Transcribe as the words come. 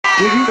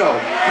Do you know?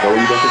 Where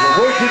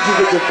did you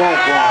get your phone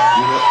from?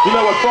 You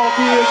know what funk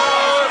is?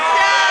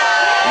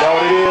 You know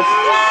what it is?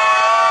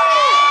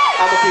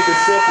 I'm gonna keep it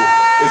simple.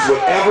 It's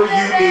whatever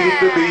you need it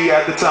to be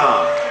at the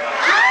time.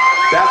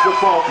 That's what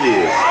funk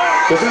is.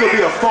 Because it'll be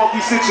a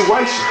funky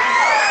situation.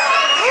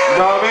 You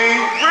know what I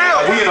mean?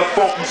 We in a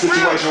funky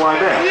situation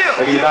right now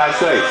in the United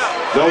States.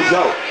 No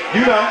joke.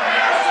 You know.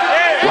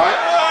 Right?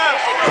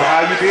 So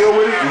how you deal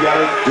with it, you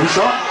gotta do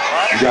something.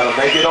 You gotta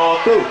make it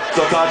on through.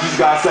 Sometimes you just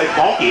gotta say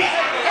funk it.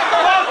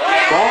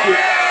 Funk it.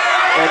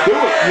 And do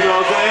it. You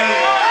know what I'm saying?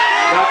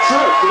 Not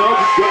trip, you know,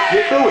 just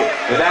get through it.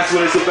 And that's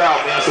what it's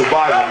about, man.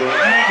 Survival, man.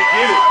 You need to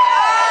get it.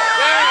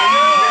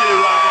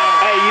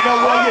 Hey, you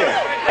know what?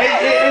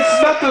 It's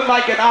nothing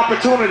like an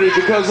opportunity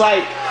because,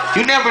 like,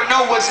 you never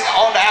know what's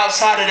on the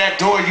outside of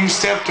that door you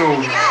step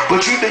through.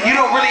 But you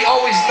don't really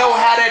always know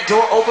how that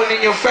door opened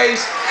in your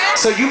face.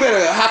 So you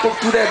better hop up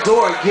through that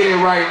door and get it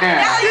right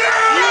now.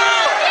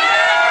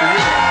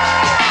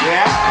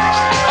 Yeah?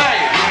 Hey,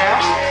 yeah?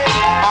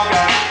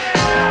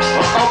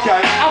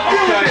 Okay. I'm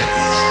feeling this.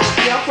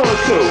 Yeah, I'm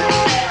feeling too.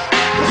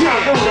 It's kind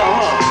of new though,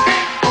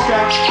 huh?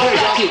 Okay.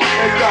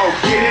 Let's go.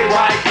 Get it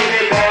right, get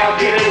it now,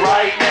 get it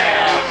right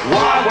now.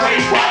 Why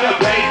wait, why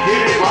debate,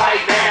 get it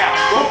right now.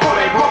 Before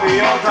they put me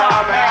on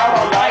time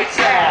out or lights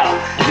out.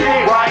 Get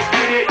it right,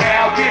 get it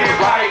now, get it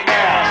right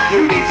now.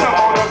 You need some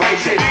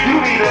motivation, you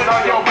need it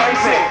on your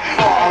basic.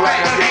 Fall back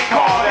and get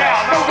called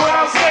out, know what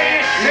I'm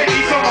saying? They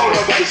need some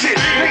motivation,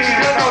 they need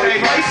to know they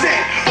place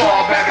it.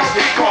 Fall back and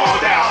get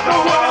called out,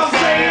 know what I'm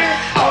saying?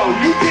 Oh,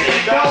 you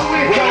didn't know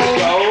it,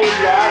 go,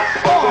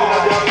 yeah. Open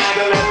up your mind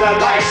and let the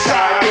light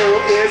shine through.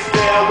 It's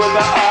there with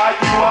the art,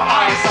 you are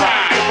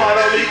Einstein. The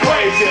final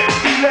equation,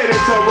 related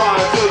to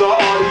rhyme to the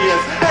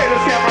audience.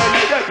 Haters can't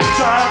relate, they be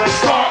trying to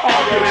start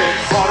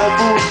arguments. On a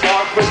food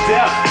mark for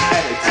death,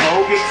 and a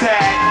toe get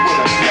tagged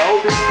with a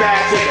blow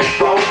dispatch and a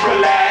flow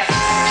collapse.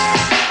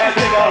 And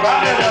think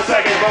about it a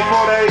second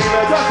before they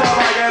even touch the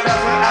mic, and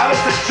that's without a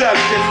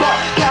suggestion. Start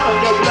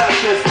counting your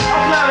blessings.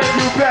 I'm letting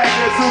you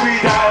bastards who be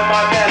dying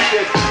my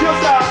message. Your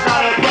style's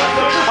not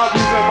impressive. I'm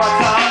using my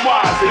time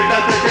wisely.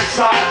 Nothing can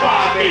try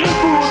by me.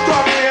 Fools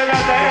talk me in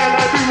at the end,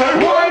 I be like,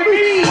 why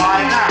me?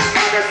 Why not?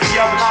 I can see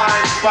a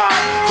blind spot.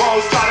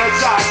 Foes try to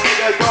jock,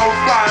 niggas don't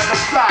find the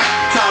plot.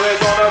 Time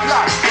is on the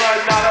block,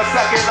 but not a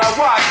second to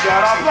watch.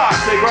 Got a block,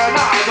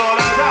 synchronize on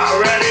the dot,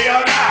 ready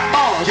or not.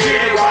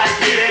 Get it right,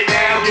 get it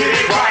down, get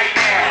it right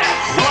now.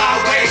 Why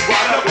wait,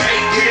 why the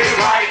wait, get it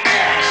right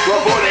now.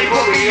 Before they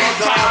put me on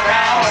time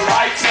out or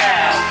lights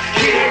out.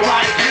 Get it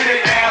right, get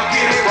it down,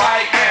 get it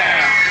right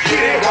now.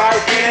 Get it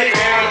right, get it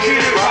down, get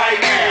it right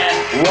now.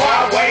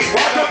 Why wait,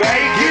 why the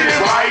wait, get it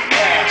right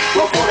now.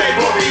 Before they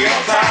put me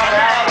on time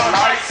out or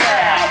lights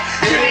out.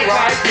 Get it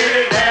right, get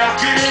it down,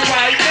 get it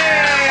right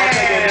now. I'm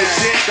taking this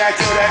shit back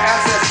to the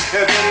essence.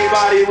 If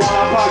anybody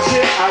wanna pop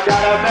shit, I got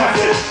a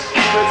message.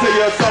 Keep it to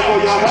yourself or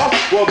your health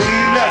will be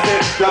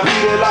lessened. Now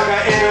beat it like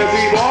an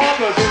energy ball,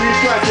 cause you be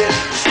stressing.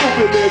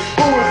 Stupidness,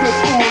 who is this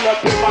fool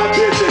up in my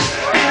business?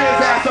 Get his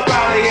ass up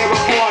out of here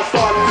before I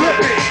start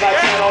flipping. Like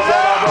channels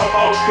on a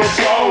remote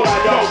control. I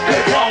don't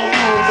control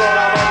rules on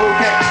a who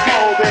can't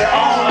hold their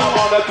own. I'm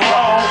on the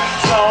throne.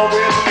 So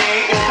with me,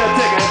 it's the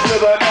ticket to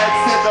the next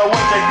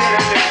situation. Get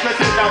it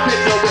explicit, now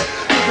picture it.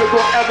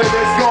 Physical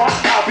evidence gone.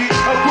 I'll be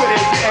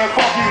acquitted. Getting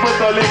funky with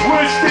the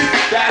linguistics.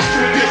 That's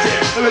tradition.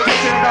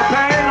 Limitation of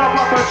pain, I'm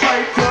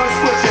perpetrate to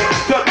switch it.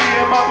 To be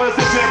in my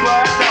position,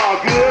 but no,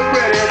 good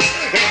riddance.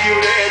 If you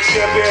didn't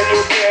chip in,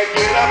 you can't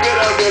get a bit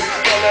of this.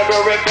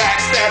 Deliberate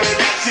backstabbing,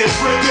 that shit's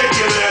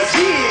ridiculous.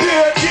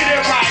 Yeah, get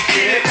it right,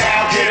 get it now,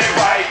 get it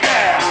right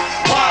now.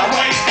 Why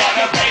wait for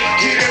the bait,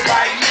 get it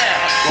right now.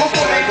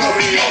 Before they put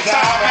me on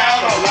time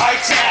out or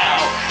lights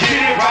out.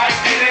 Get it right,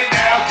 get it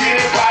now, get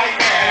it right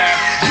now.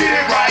 Get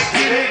it right,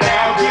 get it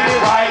now, get it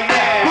right now.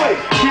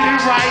 Get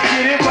it right,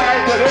 get it right,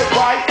 get it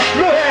right.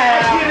 Look,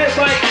 I get it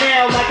right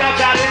now like I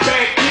got it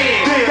back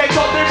then. They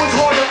thought they was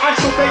harder, I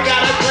still they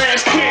got a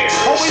glass can.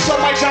 Always on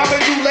my job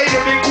and you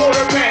later than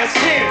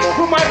 10:15.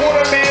 With my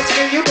older man's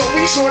man, you know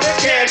we short and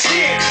cash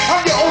in.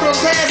 I'm your older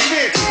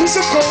classman, we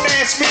some grown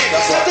ass men.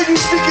 After you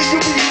speaking, you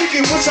be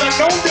speaking, which I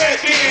know that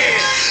then.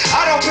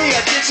 I don't pay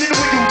attention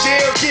when you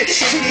dare get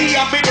cheeky.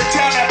 I'm in the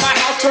town at my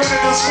house turning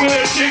the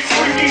square chick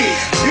freaky.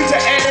 Use an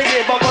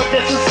additive, I'm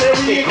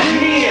unnecessary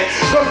ingredient.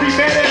 Don't be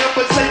mad at him,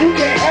 but say you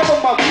can't have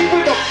him, I'm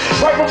leaving him.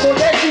 Right before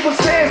that, she was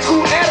saying,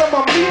 screw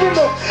Adam, I'm leaving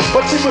him.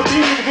 But she was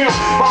leaving him,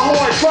 my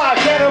heart tried,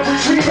 better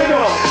retrieving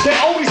him. They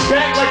always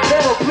back like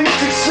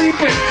paraplegic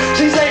sleeping.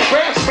 These ain't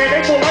raps, man,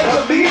 they more like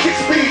collegiate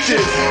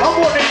speeches.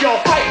 I'm wanting y'all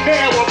fight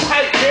now or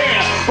pipe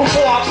down.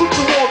 Before I put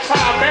you on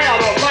time out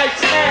or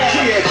lights out.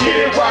 Yeah, get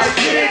it right,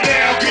 get it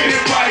down, get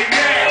it right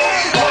now.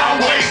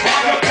 Why wait, why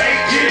the bank,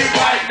 get it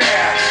right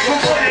now.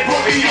 Before they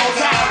put me on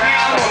time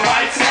out or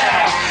lights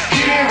out.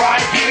 Get it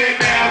right, get it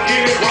down,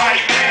 get it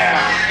right now.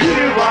 Get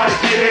it right,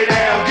 get it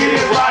down, get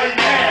it right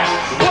now.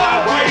 Why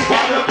wait,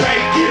 why the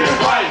bank, get it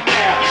right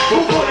now.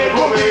 Before they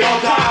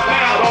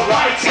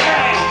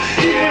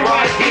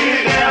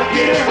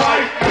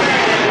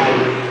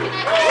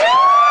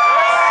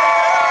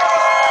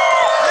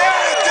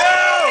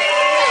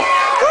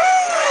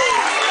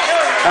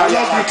I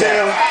love you,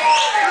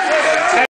 Dale.